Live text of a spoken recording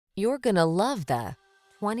You're gonna love the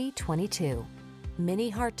 2022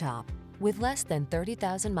 Mini Hardtop. With less than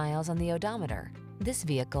 30,000 miles on the odometer, this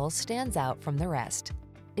vehicle stands out from the rest.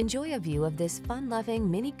 Enjoy a view of this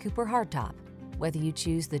fun-loving Mini Cooper Hardtop. Whether you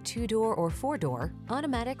choose the 2-door or 4-door,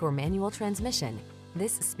 automatic or manual transmission,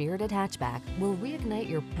 this spirited hatchback will reignite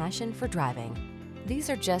your passion for driving. These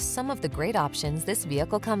are just some of the great options this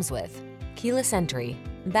vehicle comes with: keyless entry,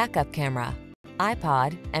 backup camera,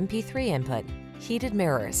 iPod, MP3 input, heated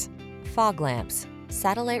mirrors, fog lamps,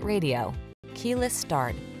 satellite radio, keyless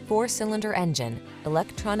start, 4-cylinder engine,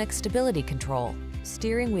 electronic stability control,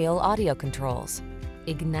 steering wheel audio controls.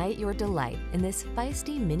 Ignite your delight in this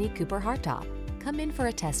feisty Mini Cooper Hardtop. Come in for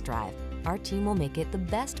a test drive. Our team will make it the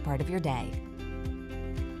best part of your day.